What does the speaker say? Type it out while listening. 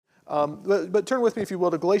But turn with me, if you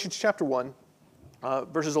will, to Galatians chapter 1,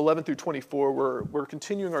 verses 11 through 24. We're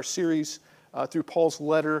continuing our series through Paul's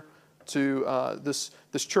letter to this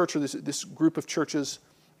church, or this group of churches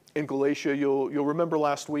in Galatia. You'll remember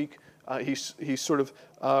last week he sort of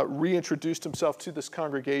reintroduced himself to this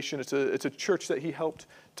congregation. It's a church that he helped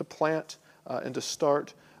to plant and to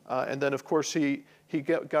start, and then of course he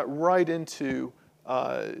got right into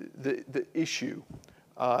the issue.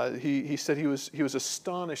 He said he was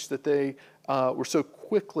astonished that they were so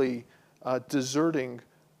quickly deserting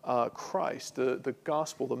Christ, the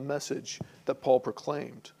gospel, the message that Paul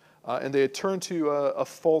proclaimed. And they had turned to a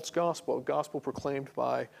false gospel, a gospel proclaimed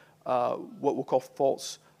by what we'll call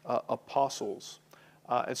false apostles.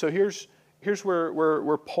 And so here's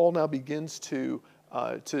where Paul now begins to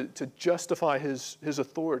justify his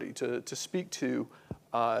authority, to speak to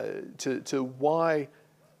why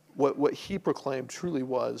what he proclaimed truly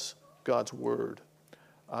was God's word.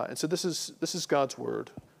 And so this is God's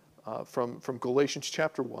word from Galatians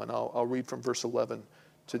chapter 1. I'll read from verse 11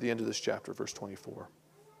 to the end of this chapter, verse 24.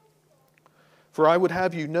 For I would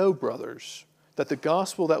have you know, brothers, that the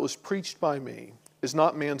gospel that was preached by me is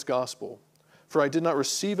not man's gospel. For I did not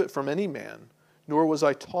receive it from any man, nor was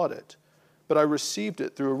I taught it, but I received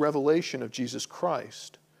it through a revelation of Jesus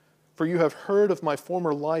Christ. For you have heard of my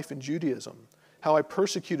former life in Judaism, how I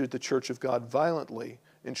persecuted the church of God violently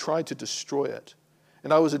and tried to destroy it.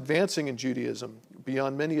 And I was advancing in Judaism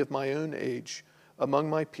beyond many of my own age among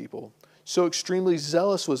my people. So extremely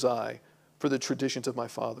zealous was I for the traditions of my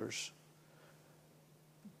fathers.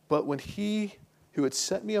 But when he who had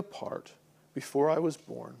set me apart before I was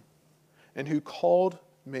born, and who called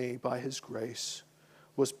me by his grace,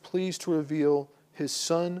 was pleased to reveal his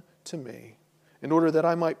Son to me, in order that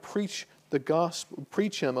I might preach the gospel,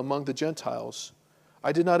 preach him among the Gentiles,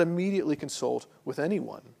 I did not immediately consult with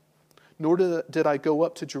anyone, nor did I go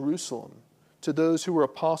up to Jerusalem to those who were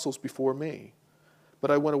apostles before me,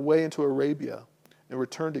 but I went away into Arabia and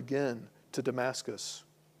returned again to Damascus.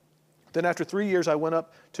 Then after 3 years I went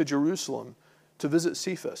up to Jerusalem to visit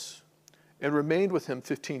Cephas and remained with him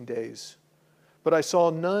 15 days. But I saw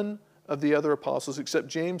none of the other apostles except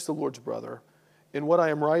James, the Lord's brother. In what I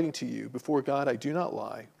am writing to you, before God I do not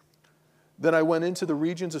lie. Then I went into the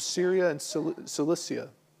regions of Syria and Cilicia,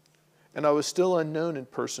 and I was still unknown in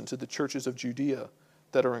person to the churches of Judea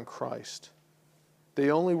that are in Christ. They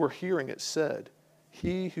only were hearing it said,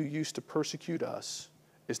 he who used to persecute us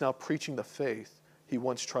is now preaching the faith he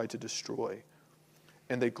once tried to destroy.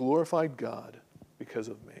 And they glorified God because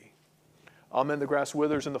of me. Amen. The grass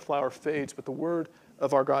withers and the flower fades, but the word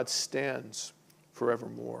of our God stands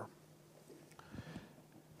forevermore.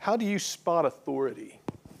 How do you spot authority?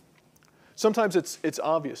 Sometimes it's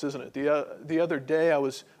obvious, isn't it? The other day I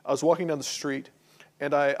was walking down the street,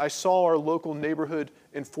 and I saw our local neighborhood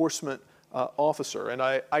enforcement officer, and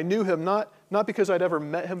I knew him not because I'd ever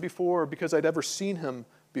met him before or because I'd ever seen him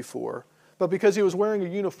before, but because he was wearing a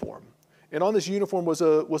uniform. And on this uniform was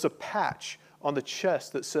a patch on the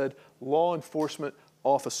chest that said law enforcement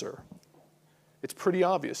officer. It's pretty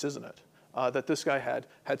obvious, isn't it, that this guy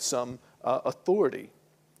had some authority.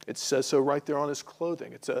 It says so right there on his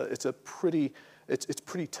clothing. It's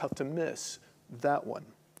pretty tough to miss that one.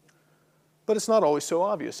 But it's not always so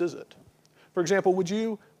obvious, is it? For example, would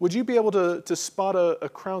you be able to spot a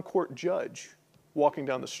Crown Court judge walking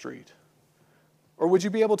down the street? Or would you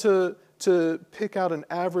be able to pick out an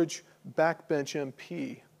average backbench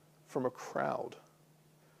MP from a crowd?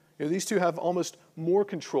 You know, these two have almost more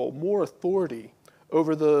control, more authority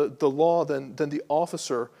over the law than the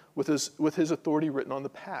officer with his authority written on the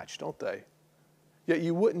patch, don't they? Yet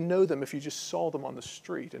you wouldn't know them if you just saw them on the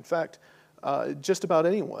street. In fact, just about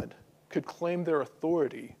anyone could claim their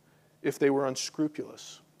authority if they were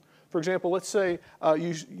unscrupulous. For example, let's say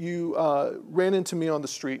you ran into me on the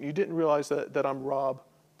street and you didn't realize that I'm Rob,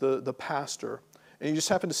 the pastor, and you just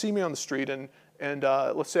happened to see me on the street, and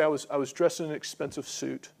let's say I was dressed in an expensive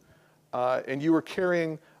suit, and you were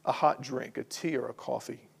carrying a hot drink, a tea or a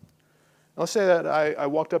coffee. Now, let's say that I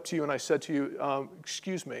walked up to you and I said to you,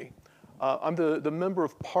 excuse me, I'm the member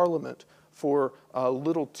of Parliament for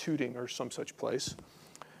Little Tooting or some such place,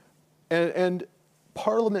 and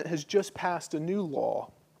Parliament has just passed a new law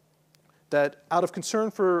that out of concern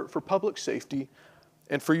for public safety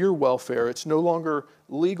and for your welfare, it's no longer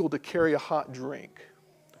legal to carry a hot drink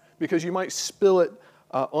because you might spill it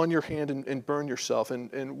on your hand and burn yourself.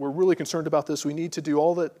 And we're really concerned about this. We need to do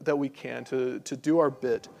all that we can to do our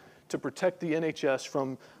bit to protect the NHS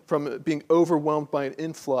from being overwhelmed by an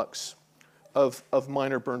influx of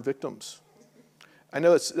minor burn victims. I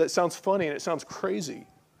know that sounds funny and it sounds crazy,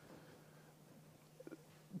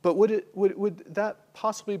 But would that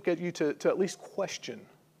possibly get you to at least question,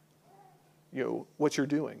 what you're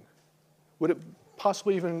doing? Would it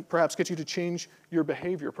possibly even perhaps get you to change your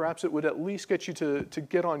behavior? Perhaps it would at least get you to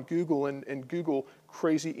get on Google and Google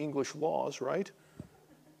crazy English laws, right?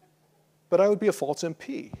 But I would be a false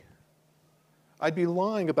MP. I'd be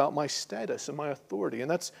lying about my status and my authority. And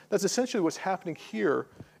that's essentially what's happening here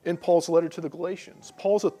in Paul's letter to the Galatians.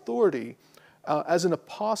 Paul's authority as an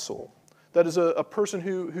apostle, that is a person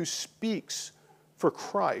who speaks for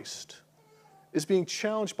Christ, is being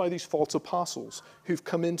challenged by these false apostles who've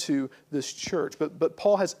come into this church. But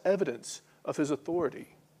Paul has evidence of his authority.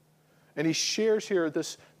 And he shares here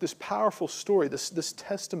this powerful story, this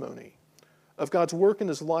testimony of God's work in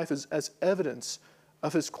his life as evidence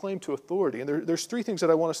of his claim to authority. And there's three things that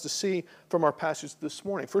I want us to see from our passage this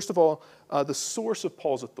morning. First of all, the source of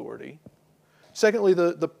Paul's authority. Secondly,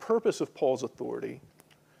 the purpose of Paul's authority.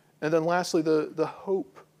 And then lastly, the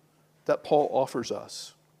hope that Paul offers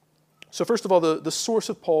us. So first of all, the source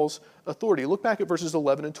of Paul's authority. Look back at verses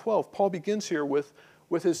 11 and 12. Paul begins here with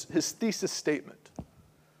his thesis statement,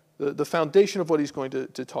 the foundation of what he's going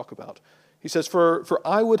to talk about. He says, For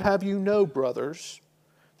I would have you know, brothers,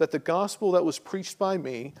 that the gospel that was preached by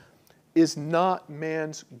me is not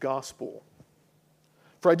man's gospel.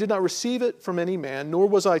 For I did not receive it from any man, nor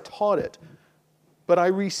was I taught it, but I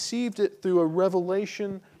received it through a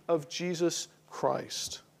revelation of Jesus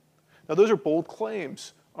Christ. Now those are bold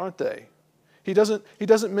claims, aren't they? He doesn't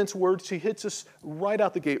mince words. He hits us right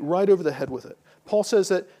out the gate, right over the head with it. Paul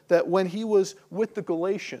says that when he was with the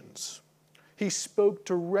Galatians, he spoke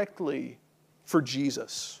directly for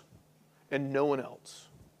Jesus and no one else.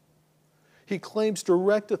 He claims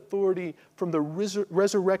direct authority from the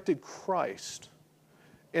resurrected Christ.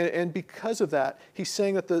 And because of that, he's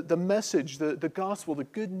saying that the message, the gospel, the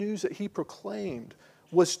good news that he proclaimed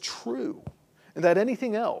was true. And that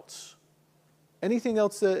anything else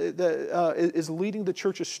that is leading the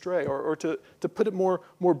church astray, or to put it more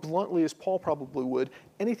bluntly as Paul probably would,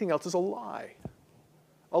 anything else is a lie.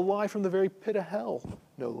 A lie from the very pit of hell,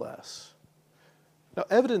 no less. Now,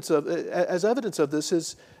 evidence of this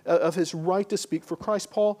is of his right to speak for Christ.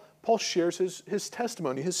 Paul shares his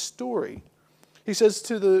testimony, his story. He says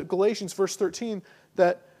to the Galatians, verse 13,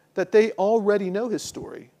 that they already know his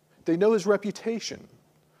story. They know his reputation.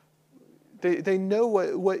 They know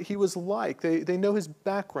what he was like. They know his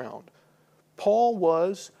background. Paul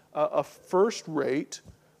was a first-rate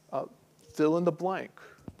fill in the blank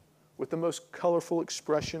with the most colorful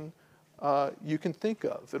expression you can think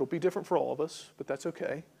of. It'll be different for all of us, but that's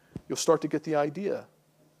okay. You'll start to get the idea.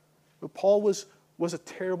 But Paul was a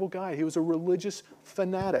terrible guy. He was a religious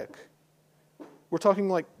fanatic. We're talking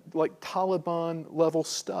like Taliban-level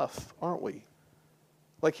stuff, aren't we?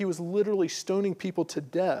 Like he was literally stoning people to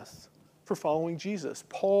death for following Jesus.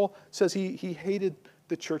 Paul says he hated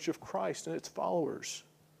the church of Christ and its followers.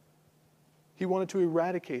 He wanted to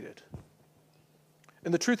eradicate it.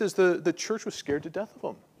 And the truth is the church was scared to death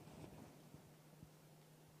of him.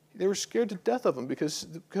 They were scared to death of him because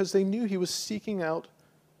they knew he was seeking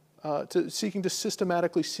to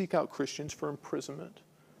systematically seek out Christians for imprisonment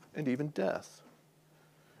and even death.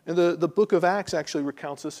 And the book of Acts actually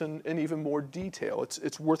recounts this in even more detail.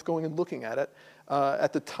 It's worth going and looking at it.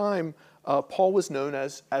 At the time, Paul was known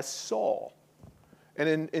as Saul.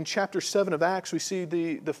 And in chapter 7 of Acts, we see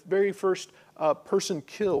the very first person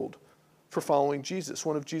killed for following Jesus,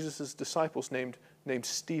 one of Jesus' disciples named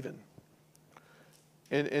Stephen.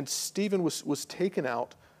 And Stephen was taken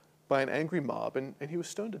out by an angry mob, and he was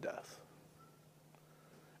stoned to death.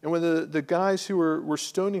 And when the guys who were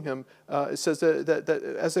stoning him, it says that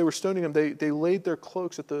as they were stoning him, they laid their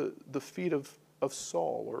cloaks at the feet of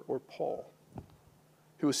Saul or Paul,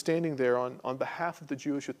 who was standing there on behalf of the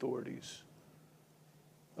Jewish authorities,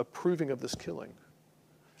 approving of this killing.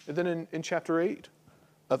 And then in chapter 8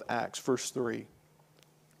 of Acts, verse 3,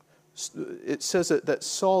 it says that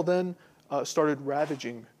Saul then started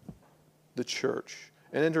ravaging the church.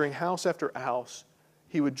 And entering house after house,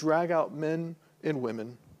 he would drag out men and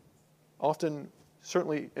women, often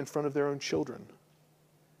certainly in front of their own children,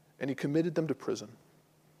 and he committed them to prison.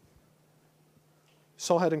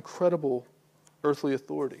 Saul had incredible earthly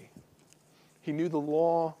authority. He knew the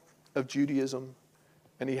law of Judaism,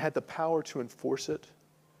 and he had the power to enforce it,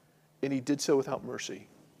 and he did so without mercy.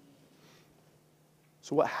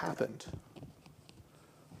 So what happened?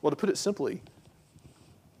 Well, to put it simply,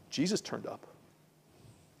 Jesus turned up.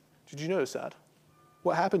 Did you notice that?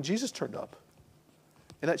 What happened? Jesus turned up.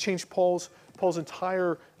 And that changed Paul's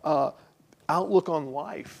entire outlook on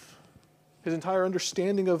life, his entire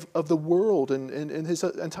understanding of the world, and his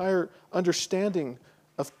entire understanding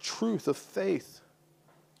of truth, of faith.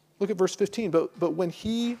 Look at verse 15. But when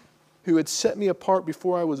he who had set me apart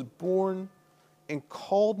before I was born and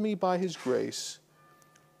called me by his grace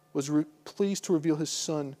was pleased to reveal his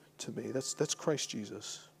Son to me. That's Christ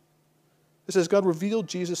Jesus. It says God revealed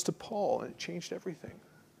Jesus to Paul, and it changed everything.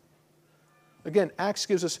 Again, Acts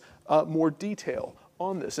gives us more detail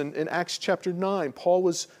on this. In Acts chapter 9, Paul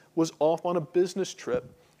was off on a business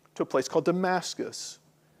trip to a place called Damascus.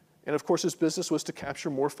 And of course, his business was to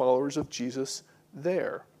capture more followers of Jesus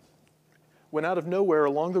there. When out of nowhere,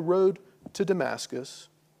 along the road to Damascus,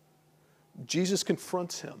 Jesus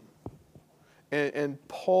confronts him. And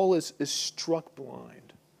Paul is struck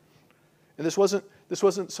blind. And this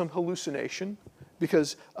wasn't some hallucination,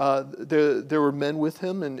 because there were men with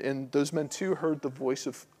him, and those men too heard the voice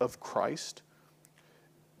of Christ.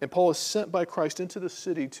 And Paul is sent by Christ into the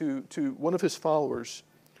city to one of his followers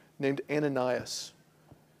named Ananias,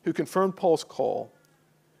 who confirmed Paul's call.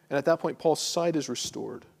 And at that point, Paul's sight is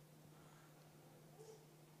restored.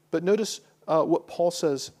 But notice what Paul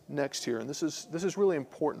says next here, and this is really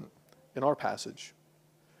important in our passage.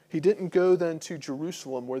 He didn't go then to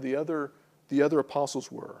Jerusalem where the other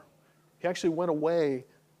apostles were. He actually went away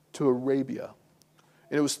to Arabia.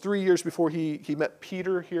 And it was 3 years before he met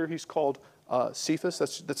Peter. Here he's called Cephas.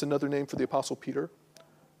 That's another name for the apostle Peter.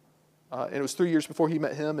 And it was 3 years before he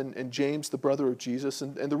met him and James, the brother of Jesus.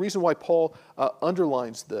 And the reason why Paul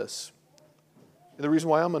underlines this, and the reason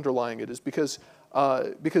why I'm underlining it, is because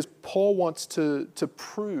Paul wants to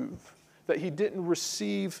prove that he didn't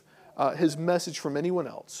receive his message from anyone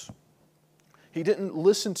else. He didn't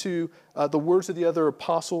listen to the words of the other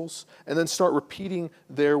apostles and then start repeating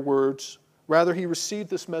their words. Rather, he received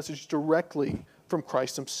this message directly from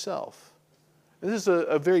Christ himself. And this is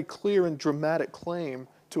a very clear and dramatic claim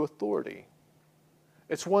to authority.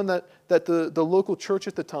 It's one that the local church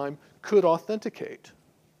at the time could authenticate.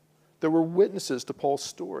 There were witnesses to Paul's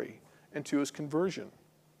story and to his conversion.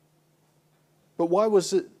 But why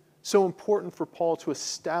was it so important for Paul to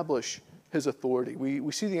establish his authority?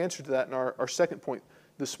 We see the answer to that in our second point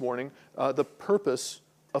this morning, the purpose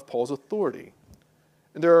of Paul's authority.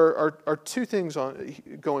 And there are two things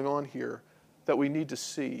going on here that we need to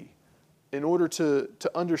see in order to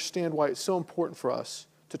understand why it's so important for us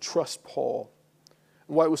to trust Paul,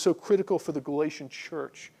 and why it was so critical for the Galatian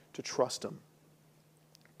church to trust him.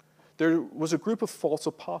 There was a group of false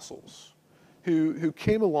apostles who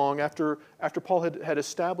came along after Paul had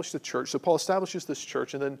established the church. So Paul establishes this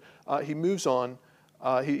church, and then he moves on.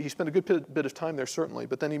 He spent a good bit of time there, certainly,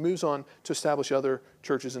 but then he moves on to establish other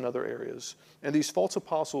churches in other areas. And these false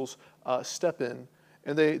apostles step in,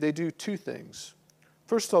 and they do two things.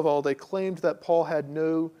 First of all, they claimed that Paul had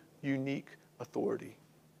no unique authority.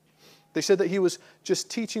 They said that he was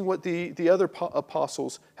just teaching what the other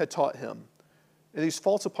apostles had taught him. And these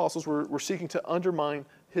false apostles were seeking to undermine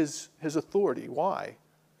his authority. Why?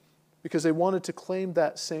 Because they wanted to claim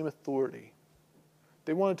that same authority.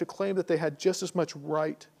 They wanted to claim that they had just as much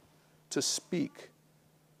right to speak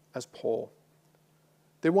as Paul.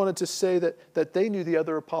 They wanted to say that they knew the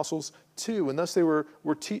other apostles too, and thus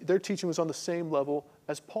their teaching was on the same level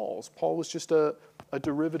as Paul's. Paul was just a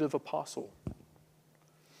derivative apostle.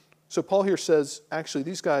 So Paul here says, actually,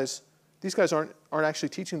 these guys aren't actually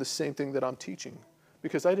teaching the same thing that I'm teaching,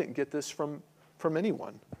 because I didn't get this from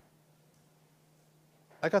anyone.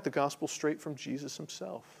 I got the gospel straight from Jesus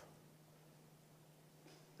himself.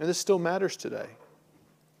 And this still matters today,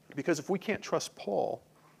 because if we can't trust Paul,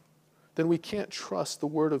 then we can't trust the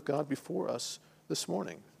word of God before us this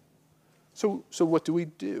morning. So what do we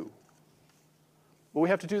do? Well, we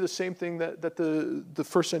have to do the same thing that the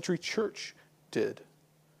first century church did,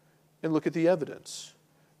 and look at the evidence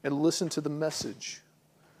and listen to the message.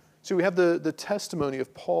 So we have the testimony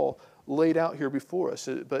of Paul laid out here before us,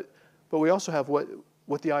 but we also have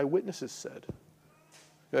what the eyewitnesses said.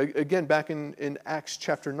 Again, back in Acts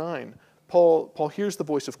chapter 9, Paul hears the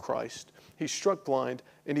voice of Christ. He's struck blind,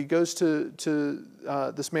 and he goes to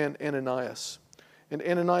this man Ananias. And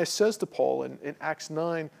Ananias says to Paul in Acts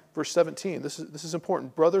 9, verse 17, this is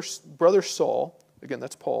important. Brother Saul, again,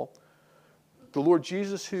 that's Paul, the Lord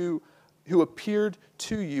Jesus who appeared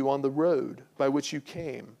to you on the road by which you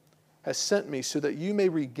came, has sent me so that you may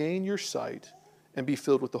regain your sight and be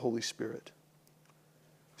filled with the Holy Spirit.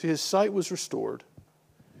 See, his sight was restored,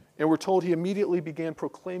 and we're told he immediately began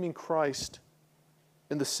proclaiming Christ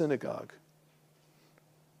in the synagogue.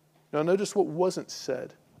 Now notice what wasn't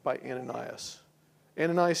said by Ananias.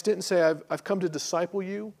 Ananias didn't say, I've come to disciple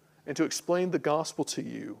you and to explain the gospel to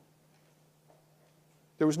you.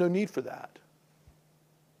 There was no need for that.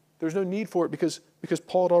 There's no need for it because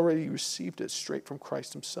Paul had already received it straight from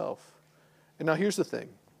Christ himself. And now here's the thing.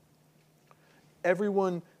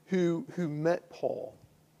 Everyone who met Paul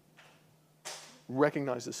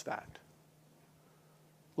recognized this fact.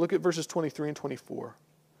 Look at verses 23 and 24.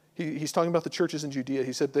 He's talking about the churches in Judea.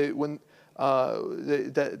 He said that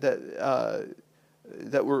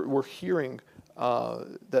were hearing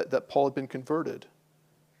that Paul had been converted,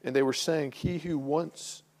 and they were saying, "He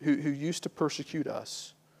who used to persecute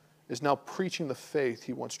us is now preaching the faith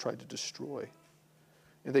he once tried to destroy."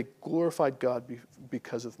 And they glorified God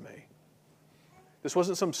because of me. This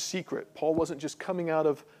wasn't some secret. Paul wasn't just coming out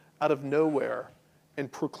of nowhere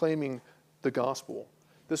and proclaiming the gospel.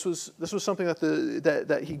 This was something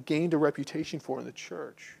that he gained a reputation for in the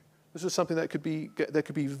church. This was something that could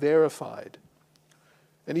be verified.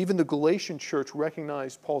 And even the Galatian church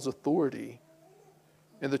recognized Paul's authority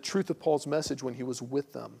and the truth of Paul's message when he was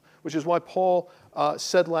with them, which is why Paul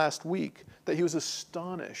said last week that he was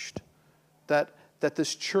astonished that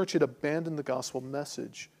this church had abandoned the gospel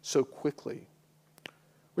message so quickly,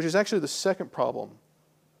 which is actually the second problem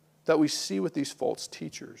that we see with these false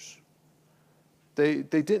teachers. They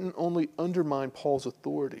didn't only undermine Paul's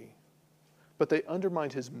authority, but they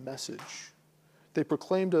undermined his message. They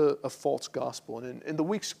proclaimed a false gospel. And in the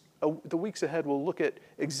weeks ahead, we'll look at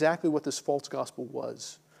exactly what this false gospel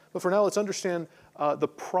was. But for now, let's understand the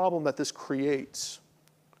problem that this creates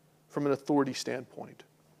from an authority standpoint.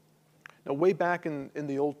 Now, way back in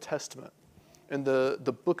the Old Testament, in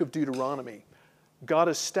the book of Deuteronomy, God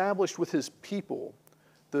established with his people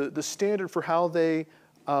the standard for how they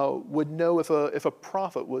would know if a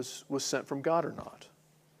prophet was sent from God or not,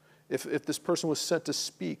 if this person was sent to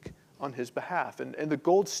speak on his behalf. And the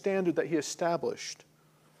gold standard that he established,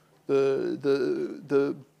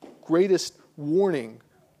 the greatest warning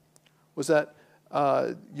was that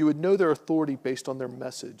you would know their authority based on their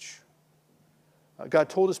message. God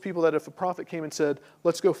told his people that if a prophet came and said,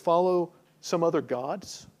 "Let's go follow some other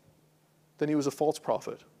gods," then he was a false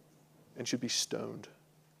prophet and should be stoned.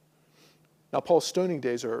 Now, Paul's stoning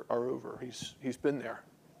days are over. He's been there.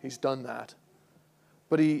 He's done that.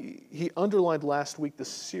 But he underlined last week the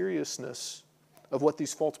seriousness of what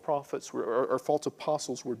these false prophets or false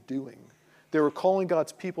apostles were doing. They were calling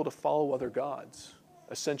God's people to follow other gods,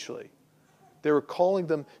 essentially. They were calling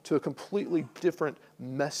them to a completely different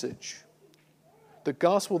message. The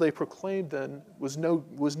gospel they proclaimed then was no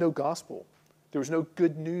gospel. There was no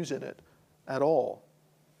good news in it at all.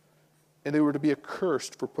 And they were to be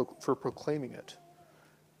accursed for proclaiming it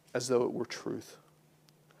as though it were truth.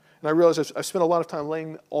 And I realize I've spent a lot of time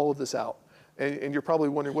laying all of this out. And you're probably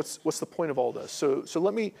wondering, what's the point of all this? So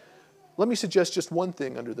let me suggest just one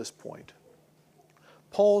thing under this point.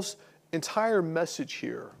 Paul's entire message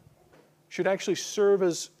here should actually serve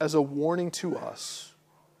as a warning to us.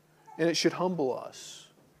 And it should humble us,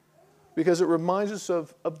 because it reminds us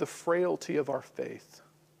of the frailty of our faith.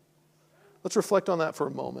 Let's reflect on that for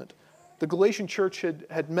a moment. The Galatian church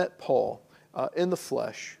had met Paul in the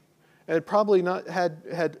flesh, and had probably not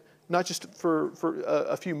just for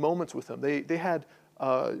a few moments with him. They had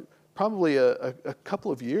probably a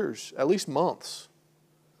couple of years, at least months,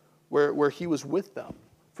 where he was with them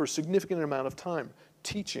for a significant amount of time,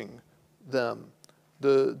 teaching them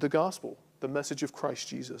the gospel, the message of Christ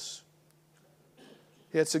Jesus.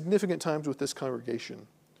 He had significant times with this congregation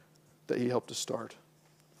that he helped to start.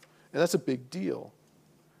 And that's a big deal.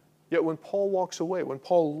 Yet when Paul walks away, when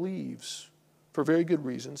Paul leaves, for very good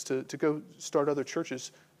reasons, to go start other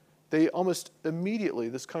churches, they almost immediately,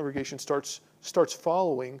 this congregation starts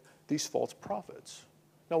following these false prophets.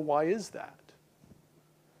 Now, why is that?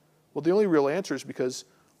 Well, the only real answer is because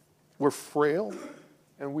we're frail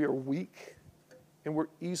and we are weak and we're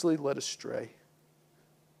easily led astray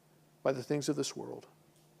by the things of this world.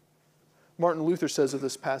 Martin Luther says of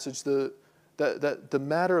this passage that the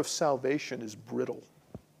matter of salvation is brittle.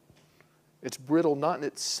 It's brittle not in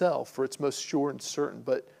itself, for it's most sure and certain,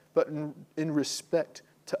 but in respect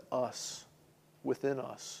to us, within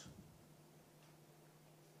us.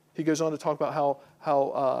 He goes on to talk about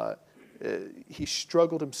how he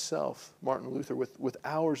struggled himself, Martin Luther, with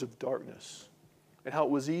hours of darkness, and how it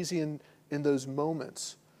was easy in those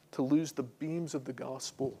moments to lose the beams of the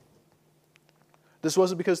gospel. This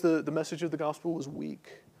wasn't because the message of the gospel was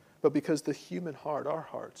weak, but because the human heart, our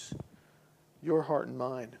hearts, your heart and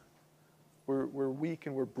mine, we're weak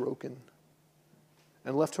and we're broken.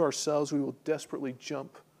 And left to ourselves, we will desperately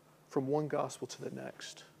jump from one gospel to the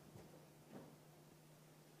next.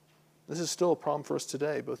 This is still a problem for us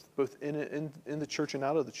today, both in the church and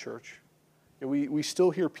out of the church. We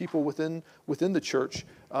still hear people within the church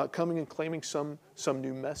coming and claiming some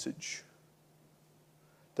new message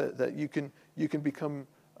that you can become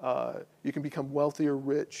wealthy or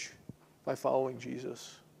rich by following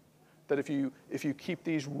Jesus. that if you keep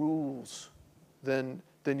these rules, then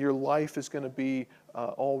your life is going to be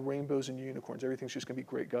all rainbows and unicorns. Everything's just going to be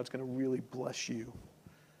great. God's going to really bless you.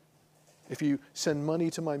 If you send money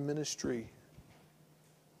to my ministry,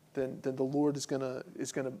 then the Lord is going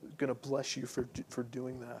to bless you for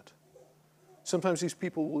doing that. Sometimes these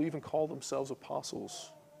people will even call themselves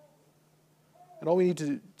apostles. And all we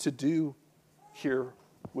need to do here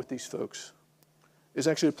with these folks is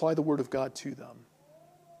actually apply the word of God to them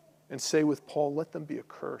and say with Paul, let them be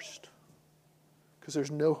accursed, because there's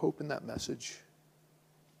no hope in that message.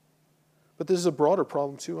 But this is a broader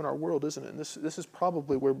problem too in our world, isn't it? And this is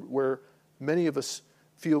probably where many of us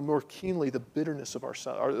feel more keenly the bitterness of or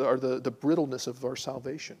the brittleness of our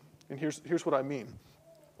salvation. And here's what I mean.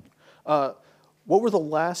 What were the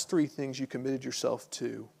last 3 things you committed yourself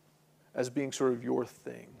to as being sort of your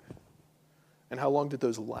thing? And how long did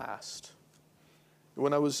those last?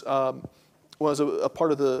 When I was a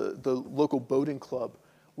part of the local boating club,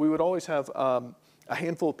 we would always have a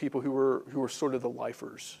handful of people who were sort of the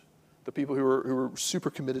lifers, the people who were super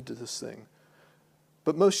committed to this thing.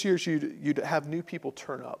 But most years you'd have new people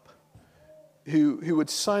turn up who would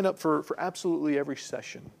sign up for absolutely every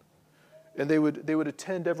session. And they would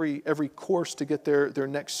attend every course to get their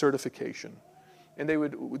next certification. And they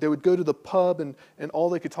would go to the pub and all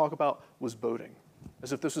they could talk about was boating,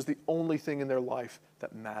 as if this was the only thing in their life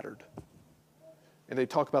that mattered. And they'd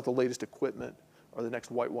talk about the latest equipment or the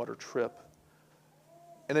next whitewater trip.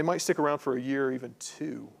 And they might stick around for a year or even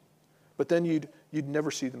 2. But then you'd never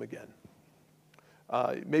see them again.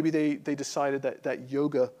 Maybe they decided that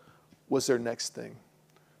yoga was their next thing,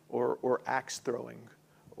 or axe throwing,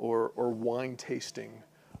 or wine tasting,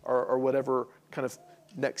 or whatever kind of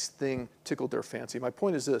next thing tickled their fancy. My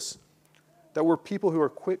point is this, that we're people who are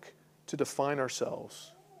quick to define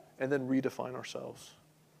ourselves and then redefine ourselves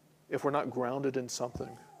if we're not grounded in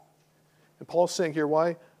something. And Paul's saying here,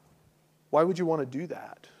 why would you want to do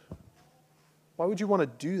that? Why would you want to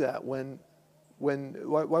do that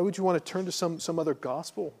why would you want to turn to some other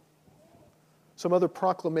gospel? Some other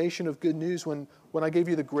proclamation of good news when I gave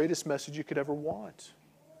you the greatest message you could ever want?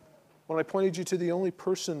 When I pointed you to the only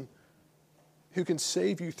person who can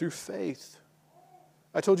save you through faith?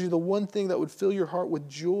 I told you the one thing that would fill your heart with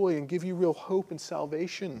joy and give you real hope and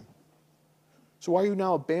salvation. So why are you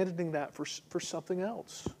now abandoning that for something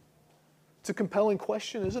else? It's a compelling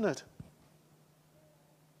question, isn't it?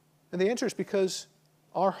 And the answer is because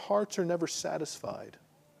our hearts are never satisfied,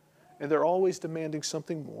 and they're always demanding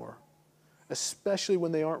something more, especially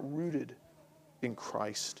when they aren't rooted in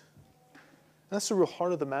Christ. And that's the real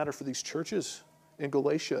heart of the matter for these churches in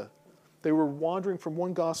Galatia. They were wandering from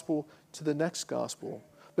one gospel to the next gospel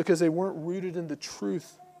because they weren't rooted in the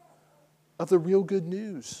truth of the real good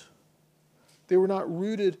news. They were not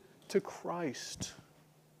rooted to Christ,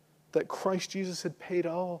 that Christ Jesus had paid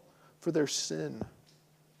all for their sin.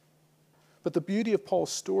 But the beauty of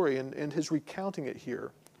Paul's story and his recounting it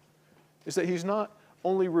here is that he's not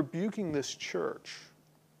only rebuking this church,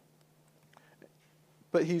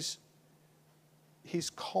 but he's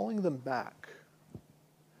calling them back.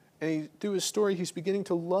 And through his story, he's beginning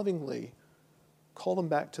to lovingly call them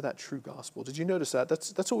back to that true gospel. Did you notice that?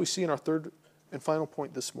 That's what we see in our third and final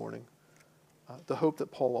point this morning, the hope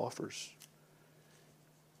that Paul offers.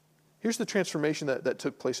 Here's the transformation that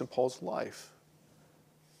took place in Paul's life.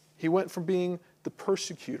 He went from being the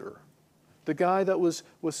persecutor, the guy that was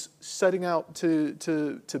setting out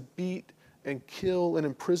to beat and kill and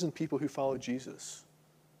imprison people who followed Jesus.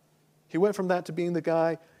 He went from that to being the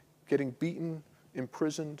guy getting beaten,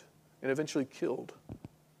 imprisoned, and eventually killed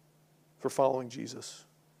for following Jesus.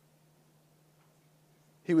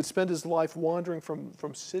 He would spend his life wandering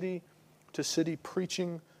from city to city,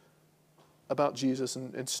 preaching about Jesus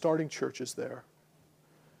and starting churches there.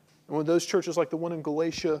 And when those churches, like the one in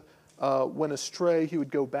Galatia, went astray, he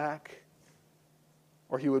would go back,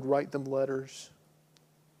 or he would write them letters.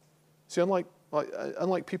 See,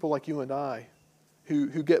 unlike people like you and I,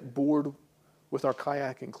 who get bored with our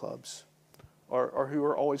kayaking clubs, or who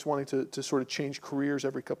are always wanting to sort of change careers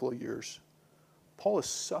every couple of years, Paul is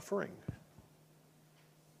suffering,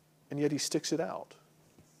 and yet he sticks it out.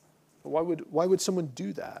 Why would someone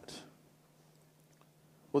do that?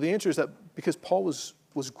 Well, the answer is that because Paul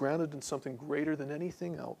was grounded in something greater than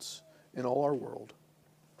anything else in all our world.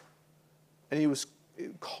 And he was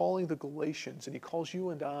calling the Galatians, and he calls you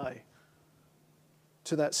and I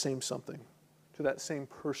to that same something, to that same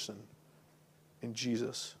person in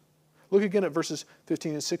Jesus. Look again at verses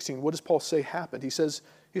 15 and 16. What does Paul say happened? He says,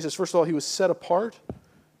 first of all, he was set apart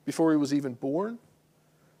before he was even born.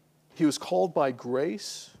 He was called by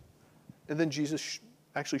grace, and then Jesus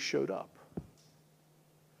actually showed up.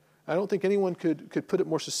 I don't think anyone could put it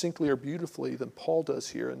more succinctly or beautifully than Paul does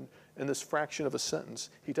here in this fraction of a sentence.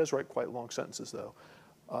 He does write quite long sentences, though.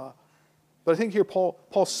 But I think here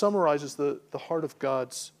Paul summarizes the heart of God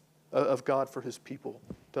for his people,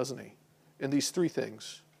 doesn't he? In these three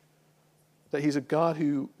things. That he's a God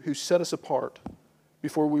who set us apart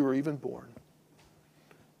before we were even born.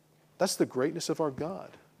 That's the greatness of our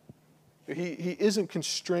God. He isn't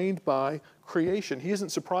constrained by creation. He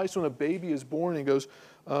isn't surprised when a baby is born and goes,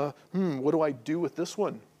 what do I do with this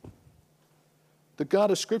one? The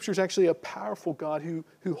God of Scripture is actually a powerful God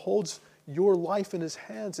who holds your life in his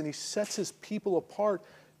hands, and he sets his people apart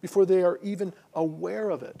before they are even aware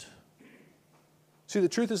of it. See, the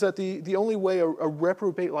truth is that the only way a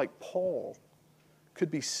reprobate like Paul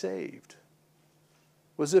could be saved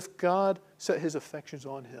was if God set his affections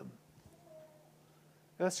on him.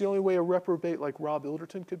 And that's the only way a reprobate like Rob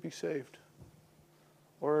Ilderton could be saved.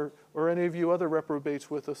 Or any of you other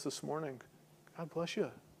reprobates with us this morning. God bless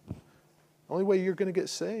you. The only way you're going to get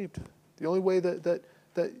saved, the only way that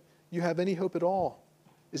you have any hope at all,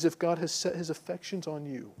 is if God has set his affections on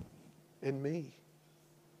you and me.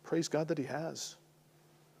 Praise God that he has.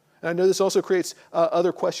 And I know this also creates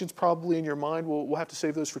other questions probably in your mind. We'll have to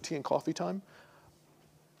save those for tea and coffee time.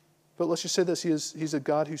 But let's just say this. He's a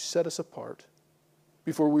God who set us apart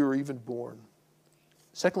before we were even born.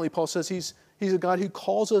 Secondly, Paul says he's a God who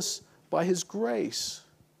calls us by his grace.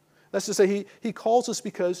 That's to say, he calls us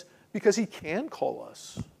because he can call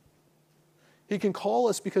us. He can call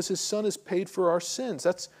us because his Son has paid for our sins.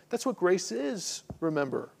 That's what grace is,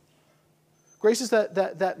 remember. Grace is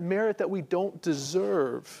that merit that we don't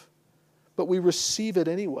deserve, but we receive it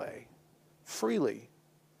anyway, freely.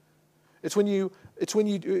 Grace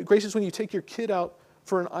is when you take your kid out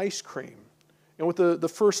for an ice cream, and with the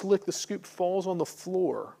first lick, the scoop falls on the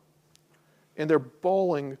floor, and they're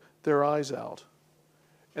bawling their eyes out.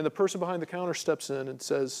 And the person behind the counter steps in and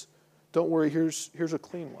says, "Don't worry, here's a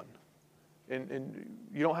clean one, and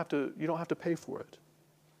you don't have to pay for it."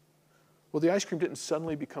 Well, the ice cream didn't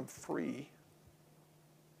suddenly become free.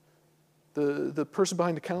 The person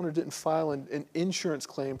behind the counter didn't file an insurance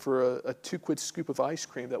claim for a 2-quid scoop of ice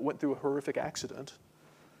cream that went through a horrific accident.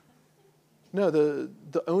 No,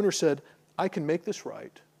 the owner said, "I can make this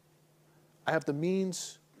right. I have the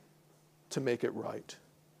means to make it right.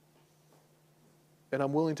 And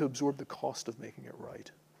I'm willing to absorb the cost of making it right."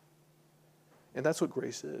 And that's what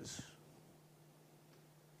grace is.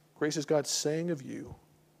 Grace is God saying of you,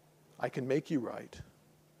 "I can make you right.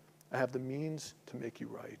 I have the means to make you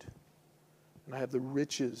right. And I have the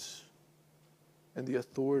riches and the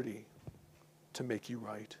authority to make you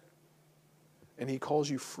right." And he calls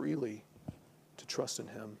you freely to trust in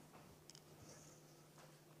him.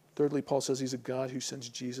 Thirdly, Paul says he's a God who sends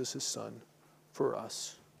Jesus, his Son, for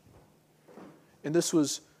us. And this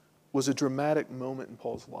was a dramatic moment in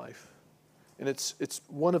Paul's life. And it's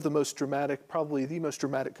one of the most dramatic, probably the most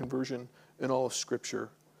dramatic conversion in all of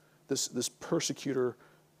Scripture. This persecutor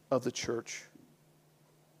of the church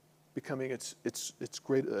becoming its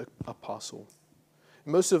great apostle.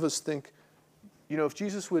 And most of us think, if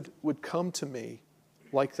Jesus would come to me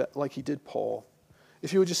like that, like he did Paul,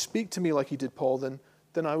 if he would just speak to me like he did Paul, then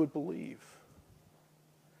I would believe.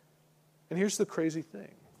 And here's the crazy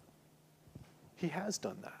thing. He has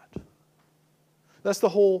done that. That's the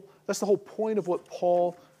whole point of what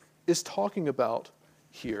Paul is talking about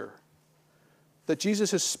here. That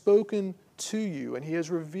Jesus has spoken to you and he has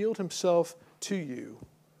revealed himself to you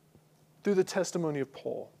through the testimony of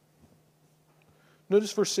Paul.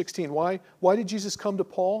 Notice verse 16. Why did Jesus come to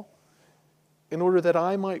Paul? In order that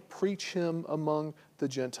I might preach him among the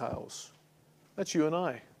Gentiles. That's you and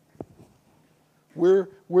I. We're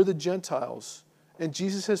the Gentiles. And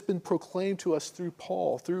Jesus has been proclaimed to us through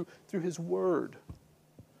Paul, through his word.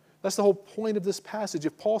 That's the whole point of this passage.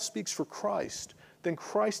 If Paul speaks for Christ, then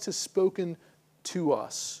Christ has spoken to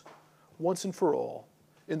us once and for all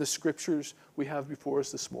in the Scriptures we have before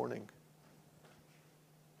us this morning.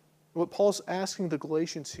 What Paul's asking the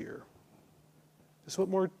Galatians here is, what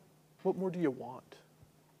more do you want?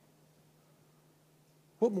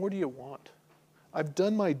 What more do you want? I've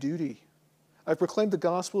done my duty. I've proclaimed the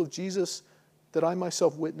gospel of Jesus that I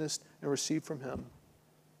myself witnessed and received from him.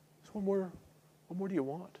 So what more do you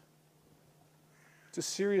want? It's a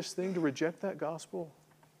serious thing to reject that gospel.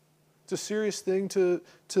 It's a serious thing to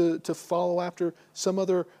follow after some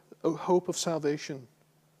other hope of salvation.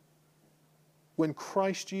 When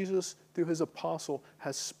Christ Jesus, through his apostle,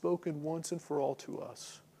 has spoken once and for all to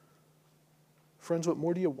us. Friends, what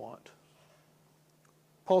more do you want?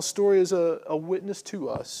 Paul's story is a witness to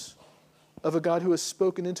us of a God who has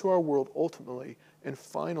spoken into our world ultimately and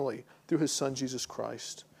finally through his Son, Jesus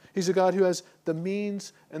Christ. He's a God who has the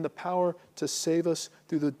means and the power to save us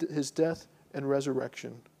through his death and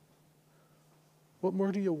resurrection. What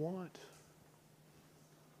more do you want?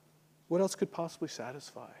 What else could possibly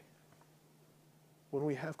satisfy when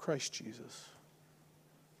we have Christ Jesus?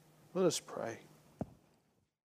 Let us pray.